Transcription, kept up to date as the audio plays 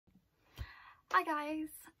Hi guys,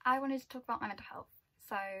 I wanted to talk about my mental health.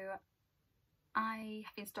 So I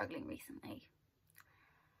have been struggling recently.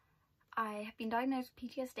 I have been diagnosed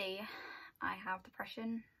with PTSD, I have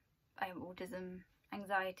depression, I have autism,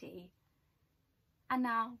 anxiety, and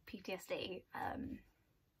now PTSD.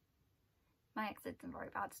 My ex did some very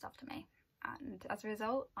bad stuff to me, and as a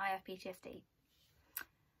result I have PTSD.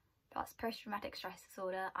 That's post-traumatic stress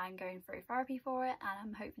disorder. I'm going through therapy for it and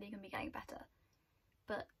I'm hopefully going to be getting better.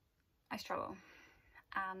 But I struggle,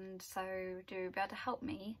 and so to be able to help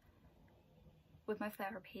me with my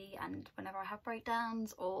therapy and whenever I have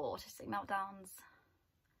breakdowns or autistic meltdowns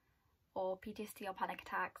or PTSD or panic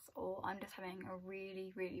attacks, or I'm just having a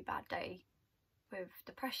really bad day with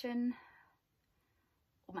depression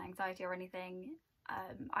or my anxiety or anything,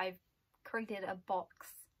 I've created a box.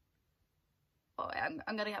 Well,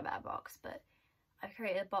 I'm gonna get a better box, but I've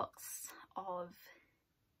created a box of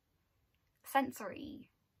sensory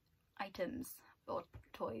items or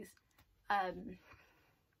toys to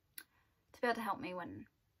be able to help me when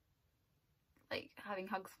like having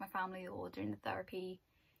hugs with my family or doing the therapy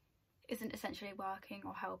isn't essentially working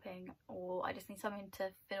or helping, or I just need something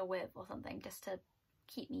to fiddle with or something just to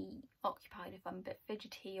keep me occupied if I'm a bit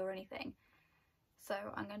fidgety or anything. So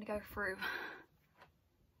I'm going to go through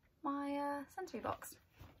my sensory box.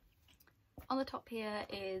 On the top here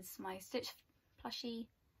is my Stitch plushie.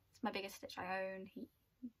 It's my biggest Stitch I own.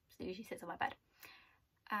 He usually sits on my bed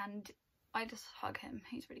and I just hug him.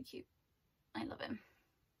 He's really cute. I love him,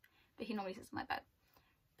 but he normally sits on my bed.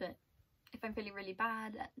 But if I'm feeling really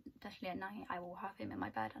bad, especially at night, I will have him in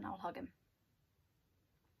my bed and I'll hug him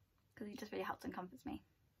because he just really helps and comforts me.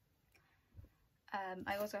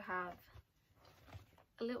 I also have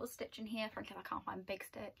a little Stitch in here for in case I can't find Big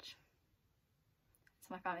Stitch, so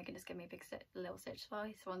my family can just give me a little Stitch. Well,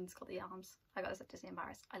 this one's got the arms. I got this at Disney and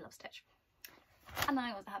Paris. I love Stitch. And then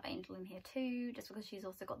I also have Angel in here too, just because she's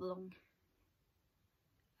also got the long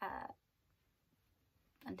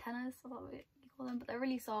antennas, or what you call them, but they're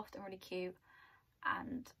really soft and really cute,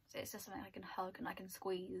 and it's just something I can hug and I can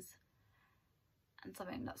squeeze, and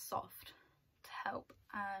something that's soft to help.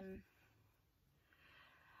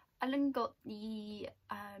 I then got the you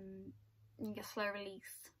get slow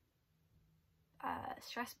release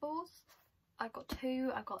stress balls. I've got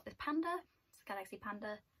two. I've got this panda, it's a Galaxy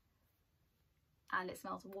Panda, and it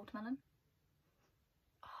smells of watermelon.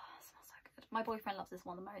 Oh, it smells so good. My boyfriend loves this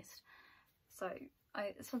one the most. So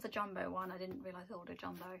this one's a jumbo one. I didn't realise I ordered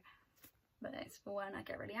jumbo, but it's for when I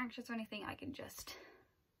get really anxious or anything. I can just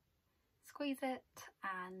squeeze it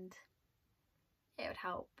and it would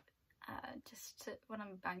help. Just when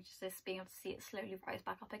I'm anxious, just being able to see it slowly rise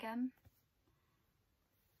back up again.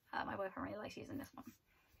 My boyfriend really likes using this one.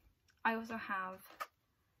 I also have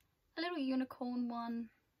a little unicorn one.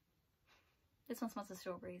 This one smells of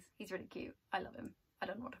strawberries. He's really cute. I love him. I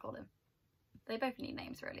don't know what to call him. They both need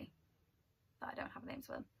names really, but I don't have names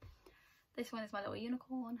for them. This one is my little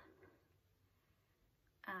unicorn,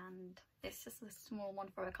 and it's just a small one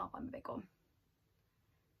for I can't find a big one.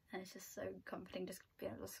 And it's just so comforting just to be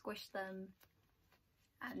able to squish them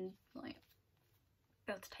and like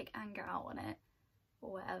be able to take anger out on it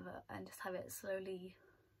or whatever and just have it slowly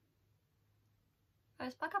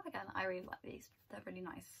rise back up again. I really like these. They're really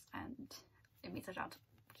nice and it means I don't have to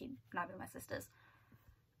keep nabbing my sisters.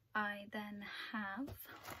 I then have,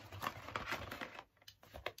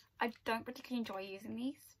 I don't particularly enjoy using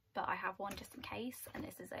these, but I have one just in case, and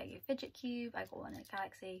this is a fidget cube. I got one at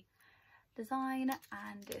Galaxy design,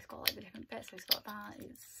 and it's got like the different bits. So it's got that,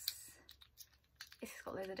 it's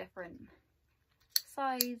got loads of different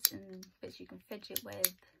sides and bits you can fidget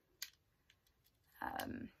with.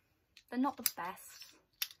 They're not the best.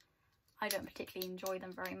 I don't particularly enjoy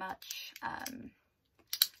them very much,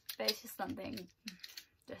 but it's just something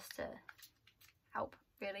just to help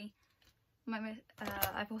really.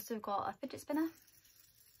 I've also got a fidget spinner.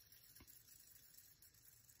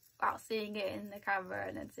 Wow, seeing it in the camera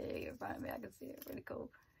and then seeing it in front of me, I can see it really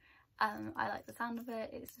cool. I like the sound of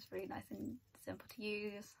it. It's just really nice and simple to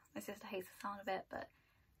use. My sister hates the sound of it, but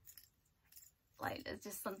like there's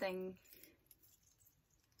just something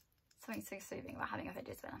so soothing about having a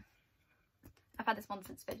fidget spinner. I've had this one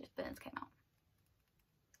since fidget spinners came out.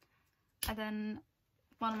 And then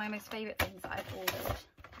one of my most favourite things that I've ordered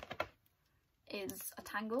is a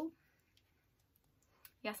tangle.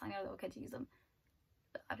 Yes, I know little kids use them.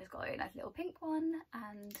 I've just got a nice little pink one,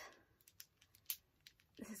 and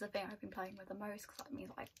this is the thing I've been playing with the most because that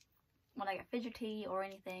means like when I get fidgety or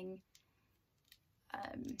anything,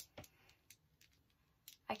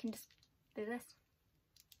 I can just do this.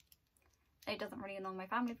 It doesn't really annoy my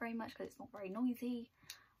family very much because it's not very noisy.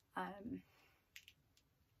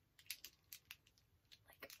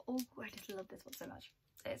 Oh, I just love this one so much.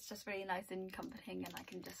 It's just really nice and comforting, and I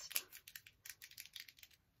can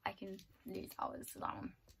lose hours to that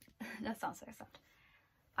one. That sounds so sad.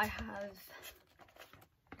 I have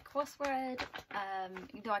crossword,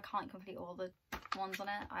 though I can't complete all the ones on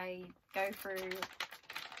it. I go through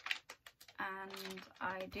and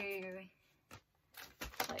I do,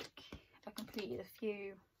 like, I completed a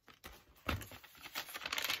few,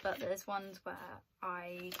 but there's ones where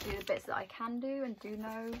I do the bits that I can do and do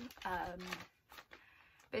know,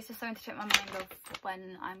 but it's just something to take my mind off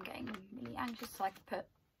when I'm getting really anxious, so I can put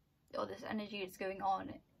all this energy that's going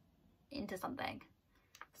on into something,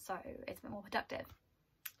 so it's a bit more productive.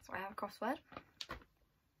 So I have a crossword.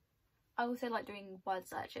 I also like doing word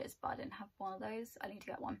searches, but I didn't have one of those. I need to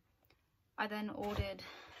get one. I then ordered,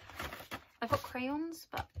 I've got crayons,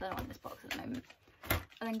 but they're not in this box at the moment.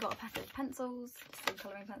 I then got a packet of pencils, some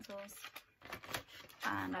colouring pencils,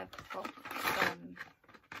 and I've got some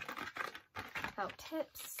felt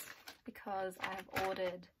tips because I have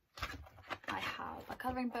ordered, I have a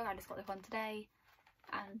colouring book. I just got this one today,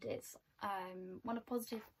 and it's one of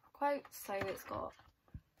positive quotes, so it's got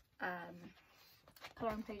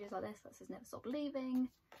colouring pages like this that says never stop believing,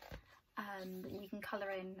 that you can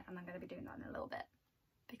colour in, and I'm going to be doing that in a little bit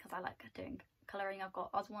because I like doing colouring. I've got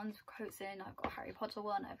other ones with quotes in, I've got a Harry Potter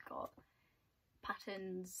one, I've got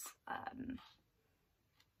patterns.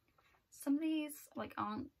 Some of these like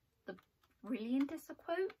aren't the brilliantest of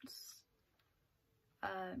quotes.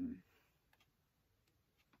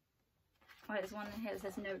 Like there's one in here that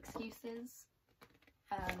says no excuses,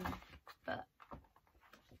 but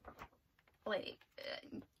like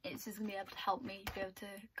it's just gonna be able to help me be able to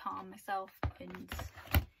calm myself and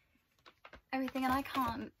everything, and I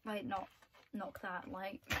can't like not knock that.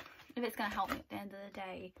 Like if it's gonna help me at the end of the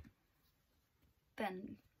day,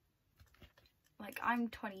 then like I'm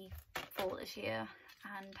 24 this year,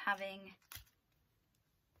 and having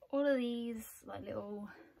all of these like little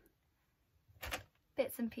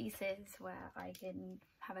bits and pieces where I can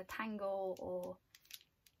have a tangle or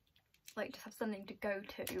like just have something to go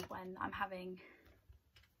to when I'm having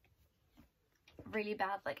a really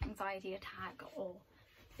bad like anxiety attack or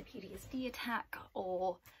a PTSD attack,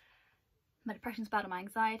 or my depression's bad or my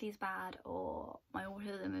anxiety is bad or my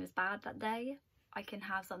autism is bad that day, I can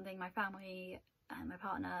have something my family and my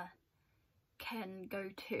partner can go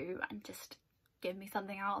to and just give me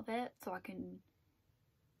something out of it, so I can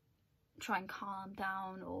try and calm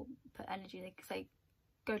down or put energy. They say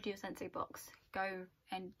go to your sensory box, go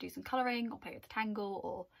and do some colouring or play with the tangle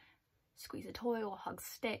or squeeze a toy or hug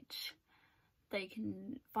Stitch. They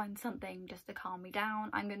can find something just to calm me down.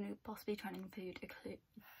 I'm going to possibly try and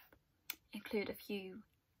include a few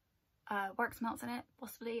wax melts in it,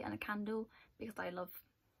 possibly, and a candle, because I love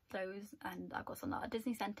those, and I've got some that are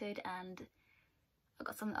Disney scented, and I've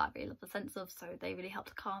got some that I really love the scents of, so they really help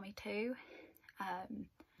to calm me too.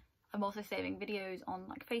 I'm also saving videos on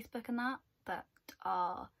like Facebook and that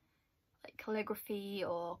are like calligraphy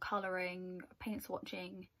or colouring, paint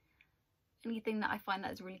swatching, anything that I find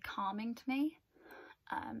that is really calming to me,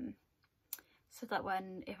 so that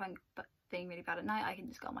if I'm feeling really bad at night, I can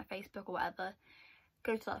just go on my Facebook or whatever,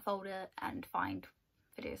 go to that folder and find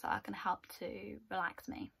videos that are going to help to relax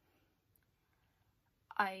me.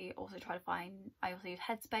 I also use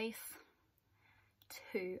Headspace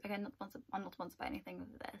to, again, I'm not sponsored by anything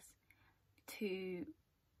with this, to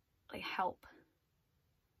like help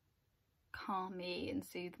calm me and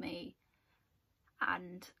soothe me,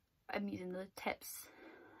 and I'm using the tips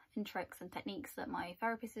and tricks and techniques that my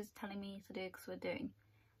therapist is telling me to do, because we're doing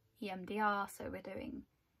EMDR, so we're doing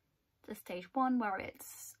the stage 1 where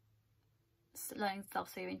it's learning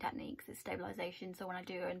self-soothing techniques, it's stabilisation, so when I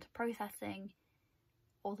do go into processing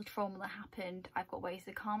all the trauma that happened, I've got ways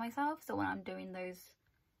to calm myself, so when I'm doing those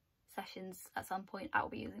sessions at some point I will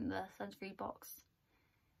be using the sensory box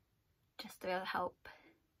just to be able to help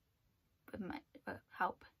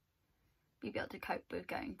be able to cope with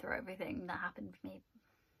going through everything that happened for me.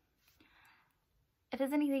 If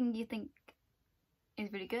there's anything you think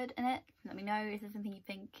is really good in it, let me know. If there's something you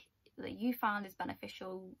think that you found is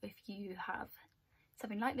beneficial, if you have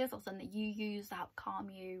something like this or something that you use to help calm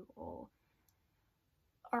you or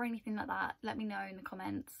anything like that, let me know in the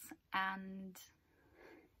comments. And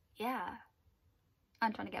yeah,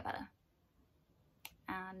 I'm trying to get better.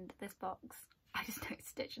 And this box, I just noticed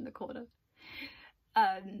Stitch in the corner.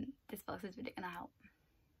 This box is really gonna help.